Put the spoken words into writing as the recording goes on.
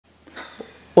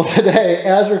Well, today,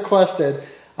 as requested,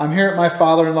 I'm here at my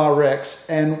father-in-law Rick's,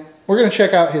 and we're going to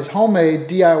check out his homemade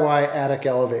DIY attic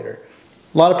elevator.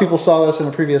 A lot of people saw this in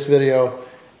a previous video,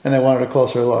 and they wanted a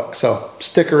closer look. So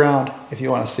stick around if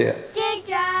you want to see it. Dig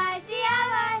Drive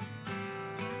DIY.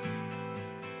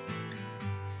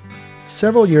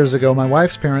 Several years ago, my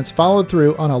wife's parents followed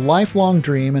through on a lifelong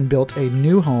dream and built a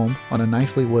new home on a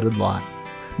nicely wooded lot.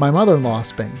 My mother-in-law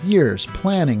spent years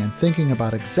planning and thinking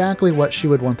about exactly what she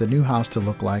would want the new house to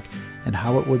look like and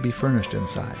how it would be furnished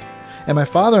inside. And my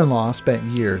father-in-law spent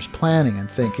years planning and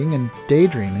thinking and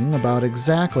daydreaming about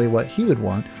exactly what he would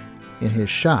want in his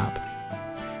shop.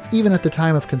 Even at the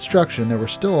time of construction, there were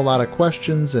still a lot of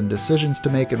questions and decisions to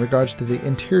make in regards to the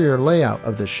interior layout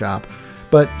of this shop,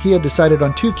 but he had decided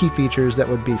on two key features that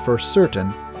would be for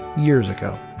certain years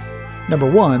ago. Number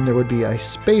one, there would be a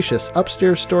spacious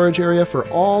upstairs storage area for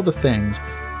all the things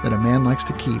that a man likes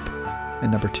to keep.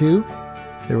 And number two,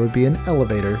 there would be an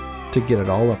elevator to get it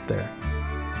all up there.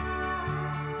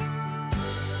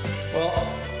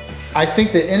 Well, I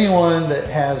think that anyone that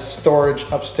has storage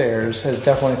upstairs has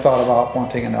definitely thought about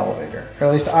wanting an elevator, or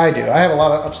at least I do. I have a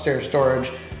lot of upstairs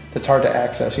storage that's hard to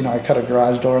access. You know, I cut a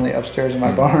garage door in the upstairs in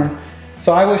my barn.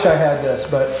 So I wish I had this,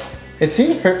 but it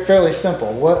seems fairly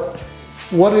simple.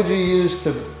 What did you use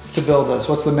to build this?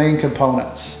 What's the main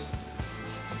components?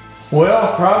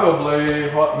 Well, probably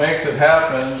what makes it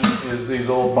happen is these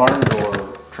old barn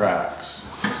door tracks.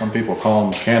 Some people call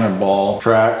them cannonball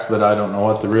tracks, but I don't know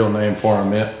what the real name for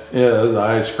them is.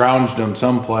 I scrounged them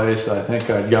someplace. I think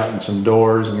I'd gotten some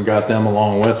doors and got them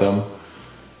along with them,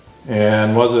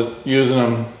 and wasn't using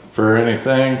them for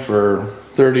anything for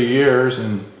 30 years,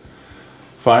 and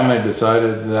finally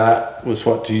decided that was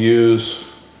what to use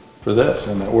for this,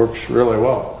 and it works really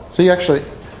well. So you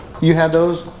had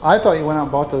those? I thought you went out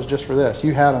and bought those just for this.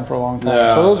 You had them for a long time.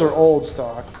 Yeah. So those are old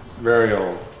stock. Very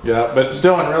old, yeah, but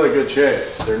still in really good shape.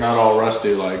 They're not all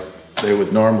rusty like they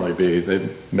would normally be.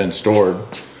 They've been stored.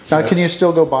 Now, can you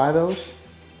still go buy those?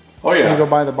 Oh yeah. Can you go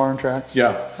buy the barn tracks?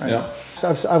 Yeah, right. yeah. So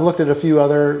I've looked at a few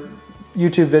other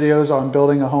YouTube videos on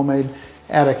building a homemade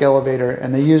attic elevator,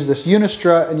 and they use this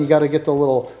unistrut, and you got to get the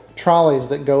little trolleys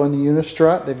that go in the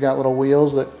unistrut. They've got little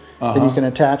wheels that you can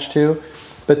attach to.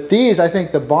 But these, I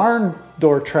think the barn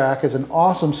door track is an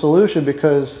awesome solution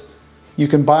because you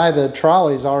can buy the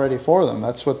trolleys already for them.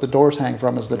 That's what the doors hang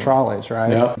from, is the trolleys,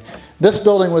 right? Yeah. This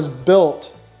building was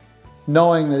built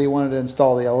knowing that he wanted to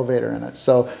install the elevator in it.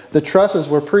 So the trusses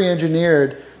were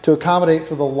pre-engineered to accommodate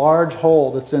for the large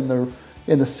hole that's in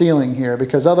the ceiling here,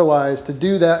 because otherwise to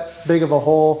do that big of a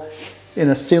hole in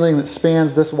a ceiling that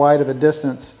spans this wide of a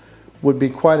distance would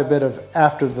be quite a bit of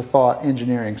after the thought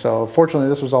engineering. So fortunately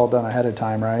this was all done ahead of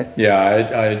time, right? Yeah,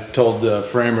 I told the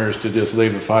framers to just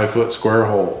leave a 5-foot square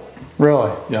hole.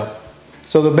 Really? Yeah.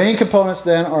 So the main components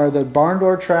then are the barn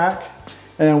door track,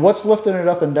 and then what's lifting it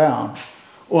up and down?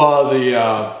 Well,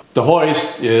 the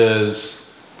hoist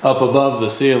is up above the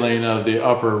ceiling of the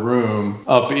upper room,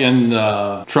 up in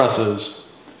the trusses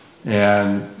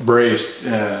and braced,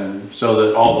 and so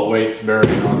that all the weight's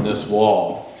bearing on this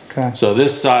wall. Okay. So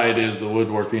this side is the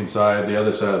woodworking side, the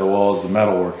other side of the wall is the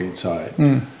metalworking side.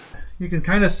 You can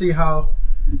kind of see how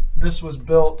this was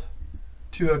built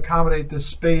to accommodate this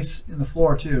space in the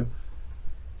floor too.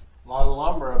 A lot of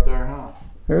lumber up there, huh?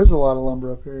 There is a lot of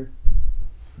lumber up here.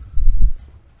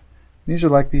 These are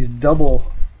like these double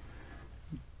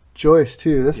joists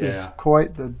too. This is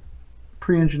quite the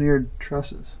pre-engineered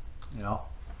trusses. Yeah.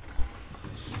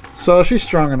 So she's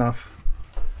strong enough.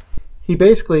 He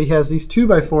basically has these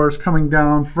 2x4s coming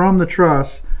down from the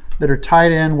truss that are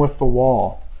tied in with the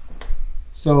wall.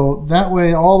 So that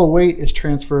way all the weight is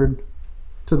transferred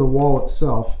to the wall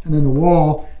itself. And then the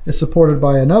wall is supported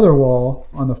by another wall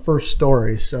on the first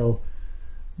story. So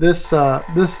this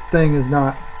thing is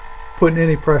not putting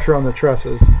any pressure on the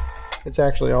trusses. It's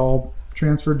actually all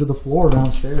transferred to the floor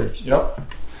downstairs. Yep.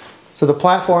 So the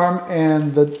platform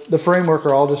and the framework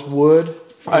are all just wood.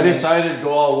 I decided to go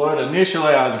all wood.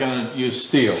 Initially I was going to use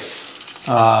steel,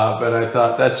 but I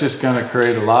thought that's just going to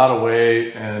create a lot of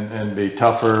weight and be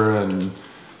tougher, and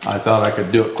I thought I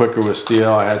could do it quicker with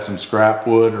steel. I had some scrap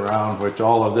wood around, which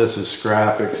all of this is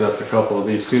scrap except a couple of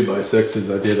these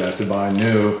 2x6s I did have to buy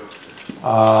new.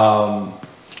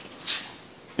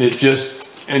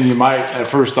 And you might at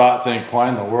first thought think, why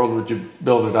in the world would you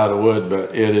build it out of wood?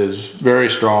 But it is very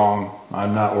strong.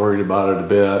 I'm not worried about it a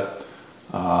bit.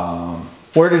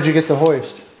 Where did you get the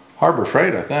hoist? Harbor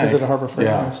Freight, I think. Is it a Harbor Freight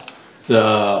hoist?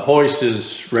 The hoist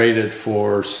is rated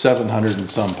for 700 and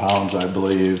some pounds, I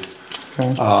believe. Okay.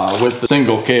 With the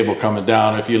single cable coming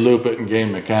down, if you loop it and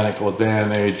gain mechanical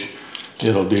advantage,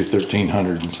 it'll do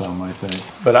 1,300 and some, I think.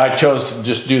 But I chose to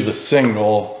just do the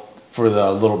single for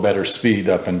the little better speed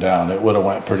up and down. It would have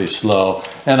went pretty slow,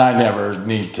 and I never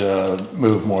need to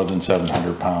move more than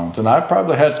 700 pounds. And I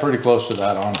probably had pretty close to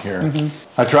that on here.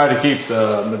 I try to keep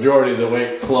the majority of the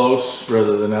weight close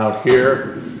rather than out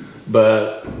here,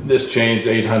 but this chain's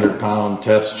 800-pound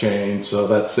test chain, so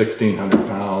that's 1,600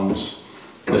 pounds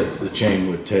that the chain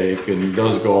would take, and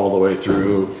those go all the way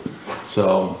through.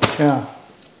 So yeah.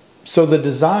 So the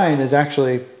design is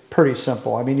actually pretty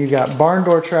simple. I mean, you've got barn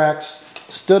door tracks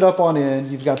stood up on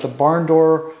end. You've got the barn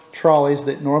door trolleys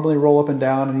that normally roll up and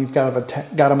down, and you've got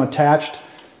them attached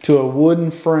to a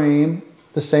wooden frame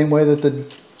the same way that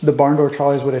the barn door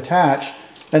trolleys would attach.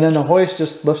 And then the hoist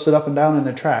just lifts it up and down in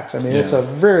the tracks. I mean, it's a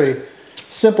very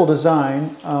simple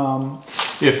design.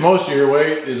 If most of your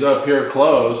weight is up here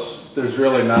close, there's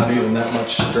really not even that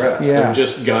much stress. Yeah. They're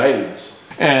just guides.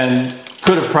 And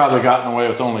could have probably gotten away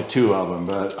with only 2 of them,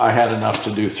 but I had enough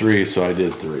to do 3, so I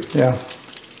did 3. Yeah.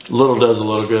 Little does a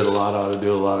little good, a lot ought to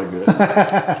do a lot of good.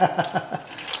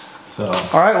 So.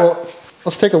 All right, well,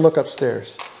 let's take a look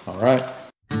upstairs. All right.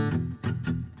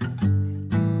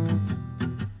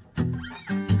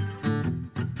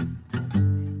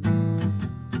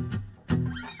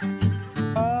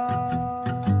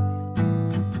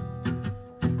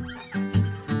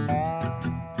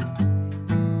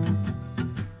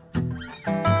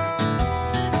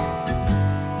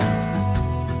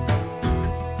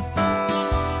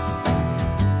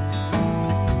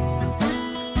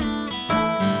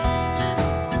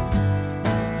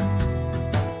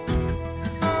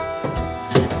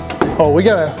 Oh, we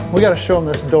gotta show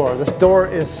them this door. This door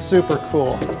is super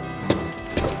cool.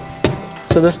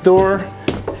 So this door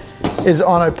is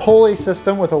on a pulley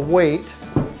system with a weight,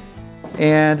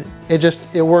 and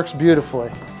it works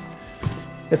beautifully.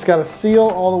 It's got a seal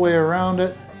all the way around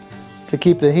it to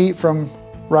keep the heat from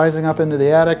rising up into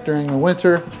the attic during the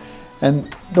winter.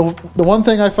 And the one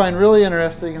thing I find really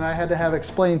interesting, and I had to have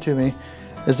explained to me,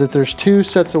 is that there's 2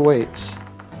 sets of weights.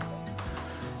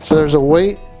 So there's a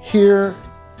weight here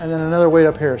and then another weight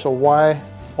up here. So why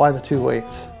the 2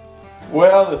 weights?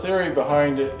 Well, the theory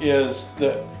behind it is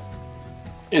that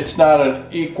it's not an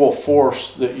equal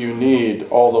force that you need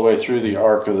all the way through the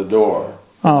arc of the door,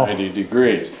 90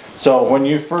 degrees. So when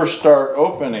you first start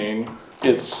opening,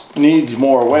 it needs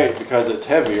more weight because it's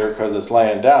heavier, because it's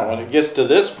laying down. When it gets to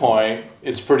this point,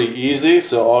 it's pretty easy,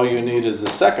 so all you need is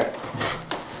the second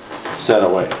set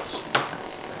of weights.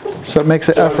 So it makes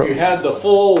it effortless. If you had the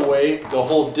full weight, the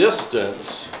whole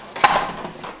distance,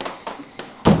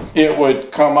 it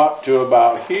would come up to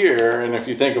about here, and if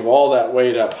you think of all that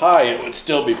weight up high, it would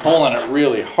still be pulling it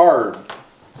really hard.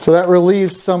 So that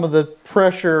relieves some of the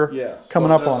pressure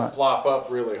coming up on it. Flop up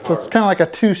really hard. So it's kind of like a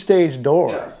 2-stage door.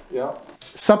 Yes, yeah.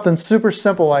 Something super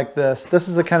simple like this. This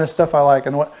is the kind of stuff I like,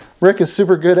 and what Rick is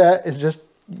super good at is just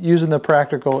using the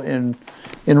practical in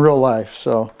real life.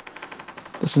 So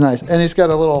this is nice, and he's got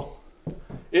a little.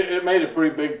 It made a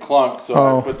pretty big clunk,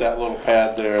 so I put that little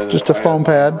pad there. Just a foam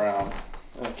pad. Around.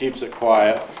 It keeps it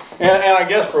quiet. And I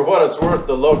guess for what it's worth,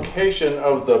 the location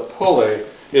of the pulley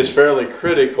is fairly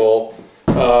critical.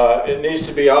 It needs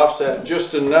to be offset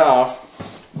just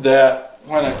enough that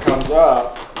when it comes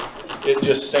up, it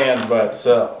just stands by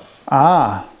itself.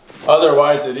 Ah.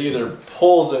 Otherwise, it either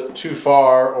pulls it too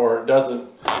far or it doesn't.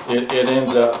 It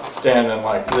ends up standing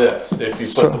like this if you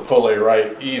put the pulley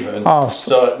right even.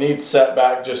 So it needs set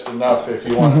back just enough if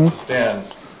you want it to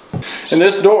stand. And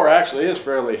this door actually is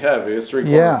fairly heavy. It's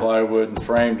 3/4 plywood and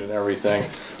framed and everything.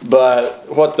 But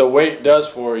what the weight does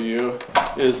for you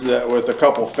is that with a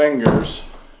couple fingers,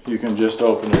 you can just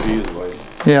open it easily.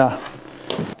 Yeah.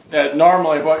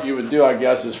 Normally what you would do, I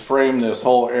guess, is frame this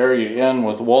whole area in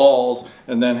with walls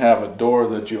and then have a door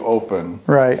that you open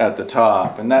at the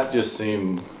top. And that just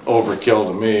seemed overkill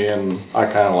to me, and I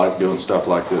kind of like doing stuff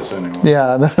like this anyway.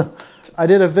 Yeah. I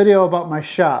did a video about my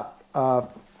shop a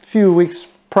few weeks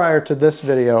prior to this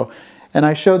video, and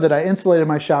I showed that I insulated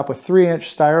my shop with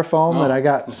 3-inch styrofoam that I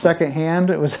got secondhand.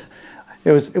 It was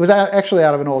actually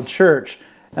out of an old church,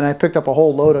 and I picked up a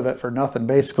whole load of it for nothing,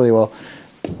 basically. Well,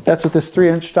 that's what this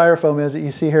 3-inch styrofoam is that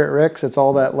you see here at Rick's. It's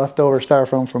all that leftover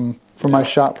styrofoam from my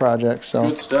shop project. So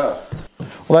good stuff.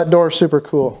 Well, that door is super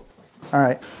cool. All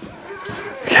right.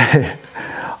 Okay.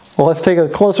 Well, let's take a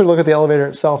closer look at the elevator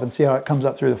itself and see how it comes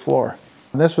up through the floor.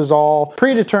 This was all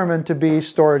predetermined to be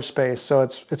storage space, so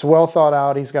it's well thought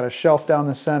out. He's got a shelf down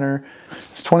the center.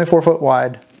 It's 24 foot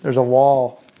wide. There's a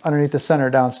wall underneath the center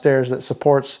downstairs that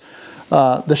supports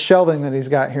the shelving that he's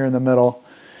got here in the middle.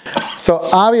 So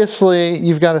obviously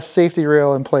you've got a safety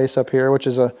rail in place up here, which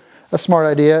is a smart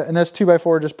idea. And this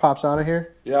 2x4 just pops out of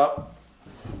here. Yeah.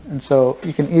 And so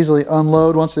you can easily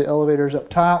unload once the elevator's up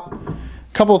top.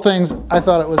 A couple of things I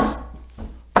thought it was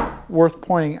worth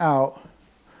pointing out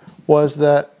was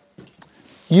that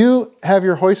you have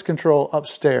your hoist control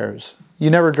upstairs. You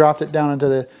never dropped it down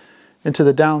into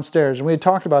the downstairs. And we had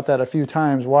talked about that a few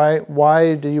times.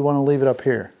 Why do you want to leave it up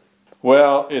here?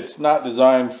 Well, it's not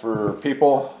designed for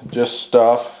people, just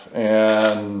stuff,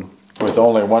 and with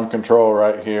only one control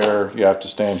right here, you have to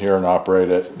stand here and operate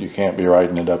it. You can't be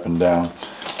riding it up and down.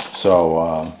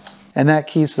 So, and that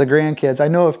keeps the grandkids. I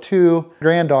know of 2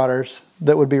 granddaughters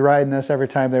that would be riding this every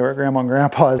time they were at Grandma and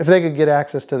Grandpa's if they could get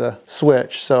access to the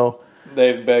switch. So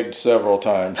they've begged several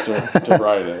times to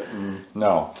ride it, and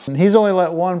no. And he's only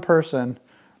let one person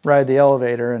ride the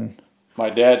elevator. And my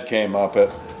dad came up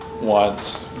it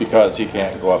once because he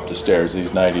can't go up the stairs.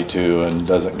 He's 92 and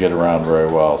doesn't get around very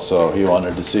well, so he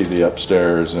wanted to see the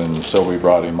upstairs, and so we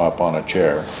brought him up on a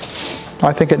chair.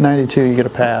 I think at 92 you get a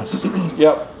pass.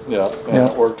 Yep. And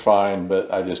it worked fine,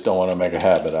 but I just don't want to make a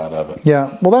habit out of it.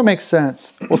 Yeah, well, that makes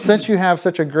sense. Well, since you have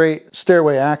such a great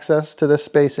stairway access to this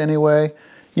space anyway,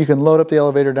 you can load up the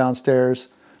elevator downstairs,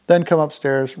 then come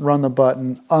upstairs, run the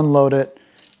button, unload it,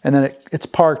 and then it's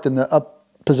parked in the up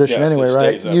position anyway,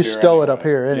 right? You stow it up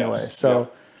here anyway, so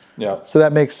so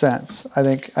that makes sense. I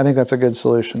think that's a good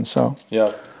solution. So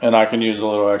and I can use a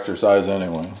little exercise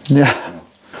anyway. Yeah.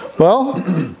 Well,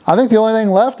 I think the only thing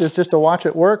left is just to watch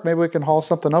it work. Maybe we can haul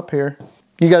something up here.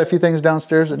 You got a few things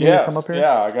downstairs that need to come up here?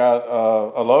 Yeah, I got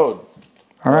a load.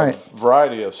 All right. A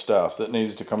variety of stuff that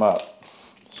needs to come up.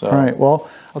 So. All right, well,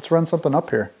 let's run something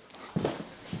up here. Just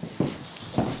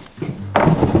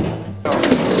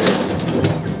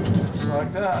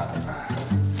like that.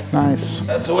 Nice.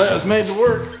 That's the way it was made to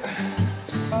work.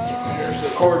 Here's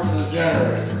the cord to the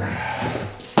generator.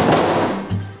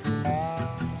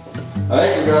 I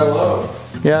think we got a load.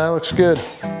 Yeah, that looks good.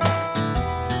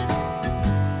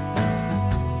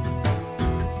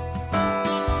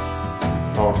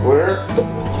 All clear.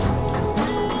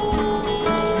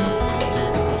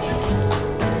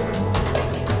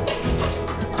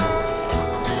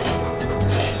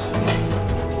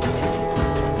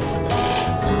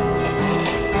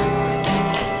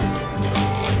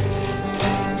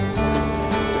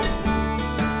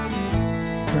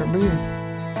 There it be.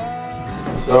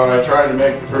 So I tried to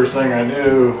make the first thing I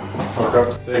do, hook up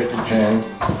the safety chain.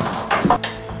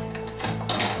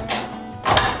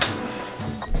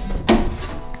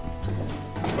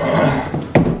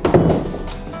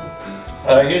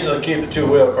 I usually keep a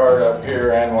 2-wheel cart up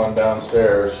here and one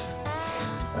downstairs.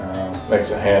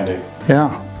 Makes it handy.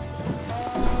 Yeah.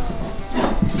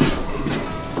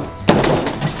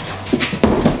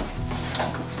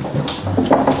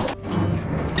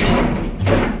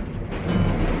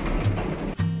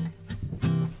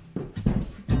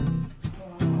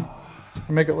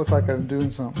 Make it look like I'm doing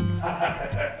something.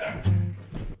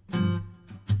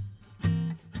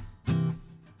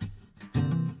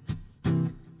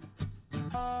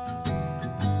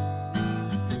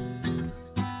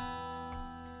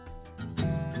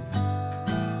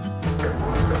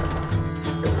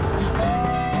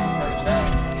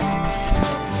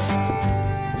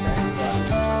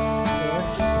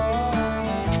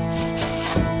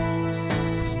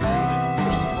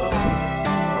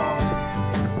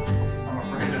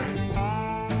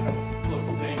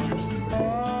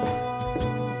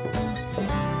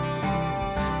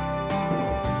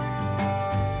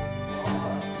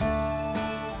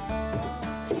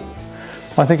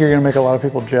 I think you're going to make a lot of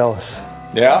people jealous.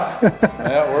 Yeah,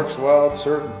 that works well. It's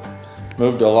certain.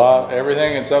 Moved a lot.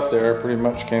 Everything that's up there pretty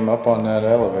much came up on that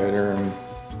elevator. And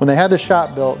when they had the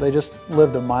shop built, they just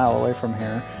lived a mile away from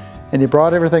here. And you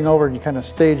brought everything over and you kind of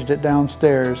staged it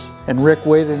downstairs. And Rick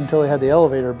waited until he had the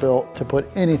elevator built to put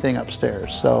anything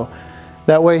upstairs. So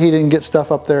that way he didn't get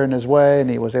stuff up there in his way, and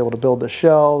he was able to build the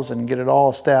shelves and get it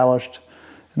all established,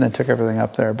 and then took everything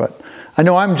up there. But I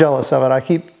know I'm jealous of it. I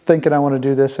keep thinking I want to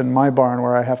do this in my barn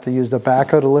where I have to use the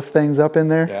backhoe to lift things up in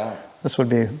there. yeah, This would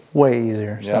be way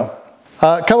easier. yeah. So.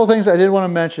 A couple of things I did want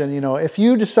to mention. You know, if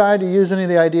you decide to use any of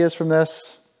the ideas from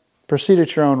this, proceed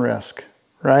at your own risk,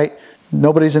 right?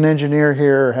 Nobody's an engineer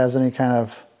here or has any kind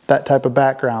of that type of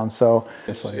background, so.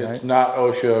 It's not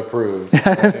OSHA approved.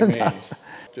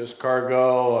 Just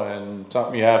cargo and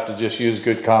something you have to just use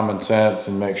good common sense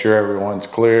and make sure everyone's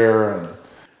clear. And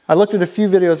I looked at a few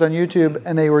videos on YouTube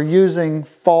and they were using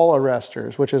fall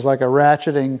arresters, which is like a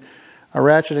ratcheting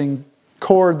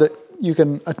cord that you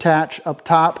can attach up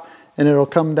top, and it'll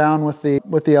come down with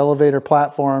the elevator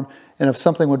platform, and if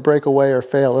something would break away or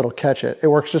fail, it'll catch it. It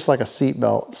works just like a seat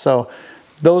belt. So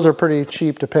those are pretty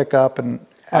cheap to pick up, and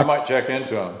I might check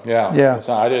into them. Yeah. Yeah.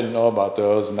 I didn't know about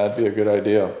those, and that'd be a good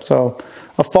idea. So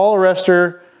a fall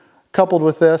arrestor coupled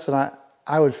with this, and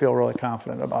I would feel really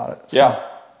confident about it. So, Yeah.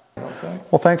 Okay.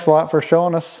 well, thanks a lot for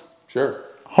showing us. Sure.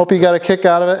 Hope you got a kick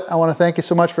out of it. I want to thank you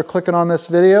so much for clicking on this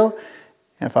video.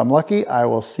 And if I'm lucky, I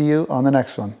will see you on the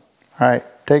next one. All right,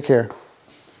 take care.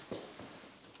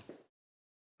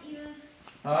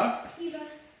 Huh? Eva.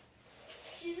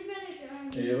 She's a better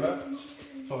driver. Eva?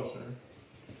 Closer.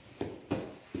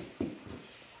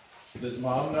 Does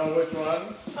Mom know which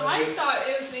one? I thought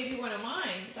it was maybe one of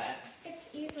mine, but It's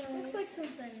Eva. Looks like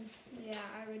something. Yeah,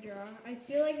 I would draw. I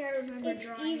feel like I remember It's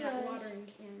drawing that Eva's. watering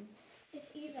can. It's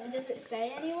Eva. Does it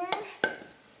say anywhere?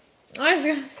 I was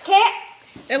gonna, Cat.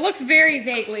 it looks very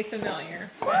vaguely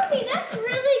familiar. Mommy, that's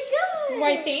really good.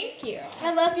 Why, thank you.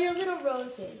 I love your little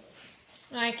roses.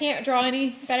 I can't draw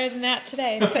any better than that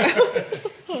today, so.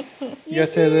 You got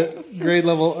to the grade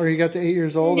level, or you got to 8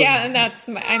 years old? Yeah, and that's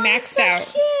I maxed out.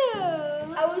 Cute.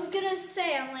 I was gonna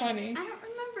say, I'm like, Funny. I don't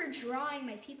remember drawing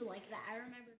my people like that. I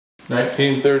remember.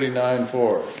 1939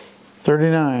 Ford.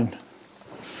 39.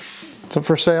 Is it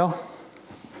for sale?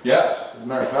 Yes, as a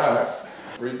matter of fact.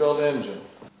 Rebuilt engine.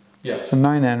 Yes. It's a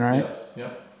 9N, right? Yes,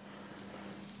 yep.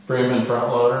 Freeman front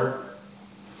loader.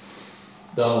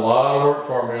 Done a lot of work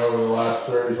for me over the last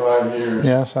 35 years.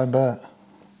 Yes, I bet.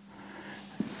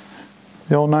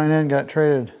 The old 9N got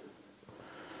traded.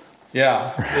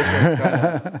 Yeah, this one's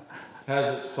kind of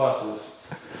has its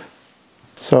pluses.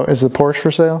 So is the Porsche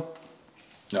for sale?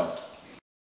 No.